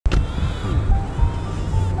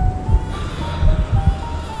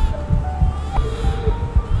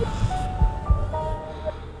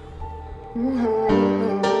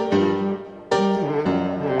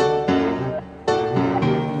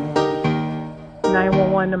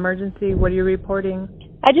911 emergency. What are you reporting?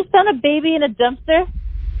 I just found a baby in a dumpster.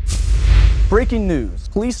 Breaking news.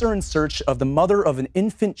 Police are in search of the mother of an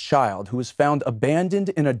infant child who was found abandoned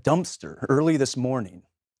in a dumpster early this morning.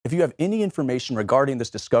 If you have any information regarding this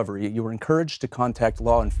discovery, you are encouraged to contact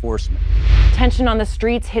law enforcement. Tension on the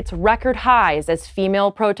streets hits record highs as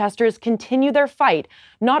female protesters continue their fight,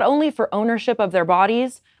 not only for ownership of their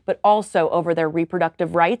bodies, but also over their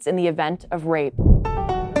reproductive rights in the event of rape.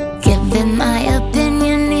 Giving my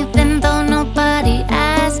opinion even though nobody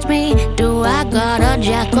asked me. Do I got a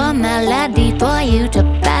jack or melody for you to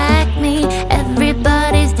back me?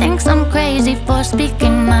 Everybody thinks I'm crazy for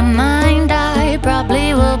speaking my mind. I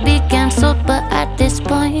probably will be cancelled, but at this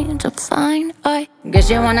point I'm fine. I guess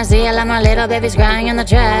you wanna see all of my little babies crying in the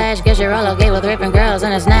trash. Guess you're all okay with raping girls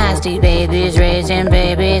and it's nasty. Babies raising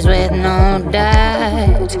babies with no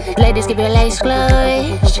doubt. Ladies, keep your legs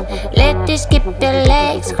closed. Ladies, keep your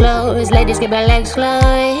legs closed. Ladies, keep your legs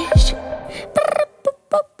closed.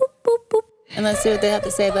 And let's see what they have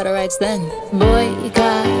to say about our rights then.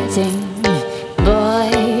 Boycotting,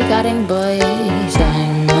 boycotting boys.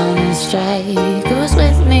 I'm on strike. Who's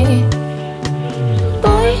with me?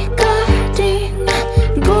 Boycotting,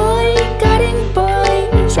 boycotting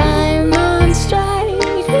boys. I'm on strike.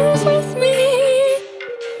 Who's with me?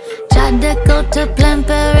 Tried to go to Planned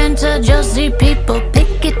Parenthood, just see people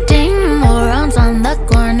picketing. Morons on the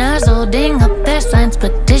corners holding up their signs,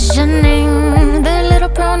 petitioning. Their little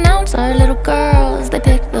pronouns are little girls. They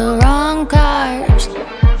picked the wrong cars.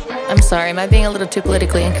 I'm sorry, am I being a little too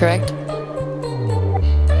politically incorrect?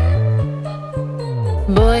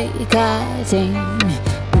 Boycotting,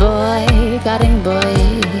 boycotting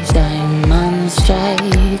boys. I'm on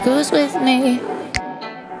strike. Who's with me?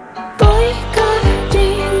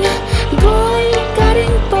 Boycotting,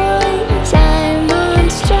 boycotting boys. I'm on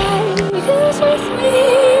strike. Who's with me?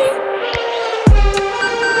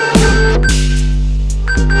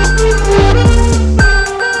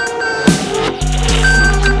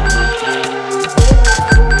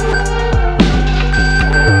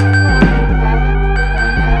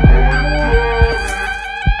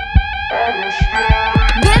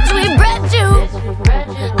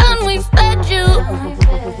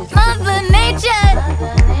 Mother Nature,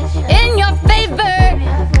 in your favor.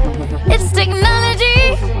 It's technology,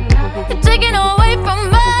 taken away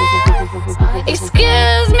from us.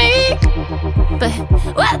 Excuse me, but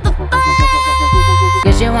what the fuck?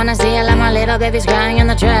 Guess you wanna see all of my little babies crying in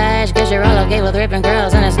the trash. Guess you're all okay with raping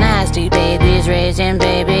girls and it's nasty. Babies raising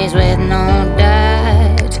babies with no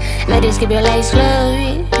doubt. Ladies, keep your legs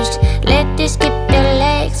closed. Ladies, keep your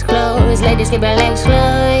legs closed. Ladies, keep your legs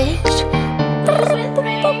closed.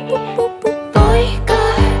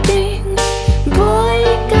 Boycotting,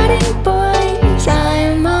 boycotting boys.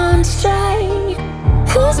 I'm on strike.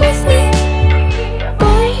 Who's with me?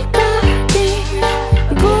 Boycotting,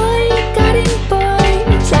 boycotting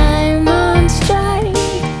boys. I'm on strike.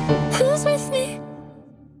 Who's with me?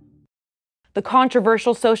 The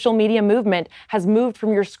controversial social media movement has moved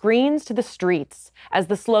from your screens to the streets as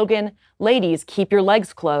the slogan, "Ladies, keep your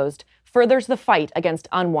legs closed," furthers the fight against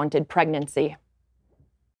unwanted pregnancy.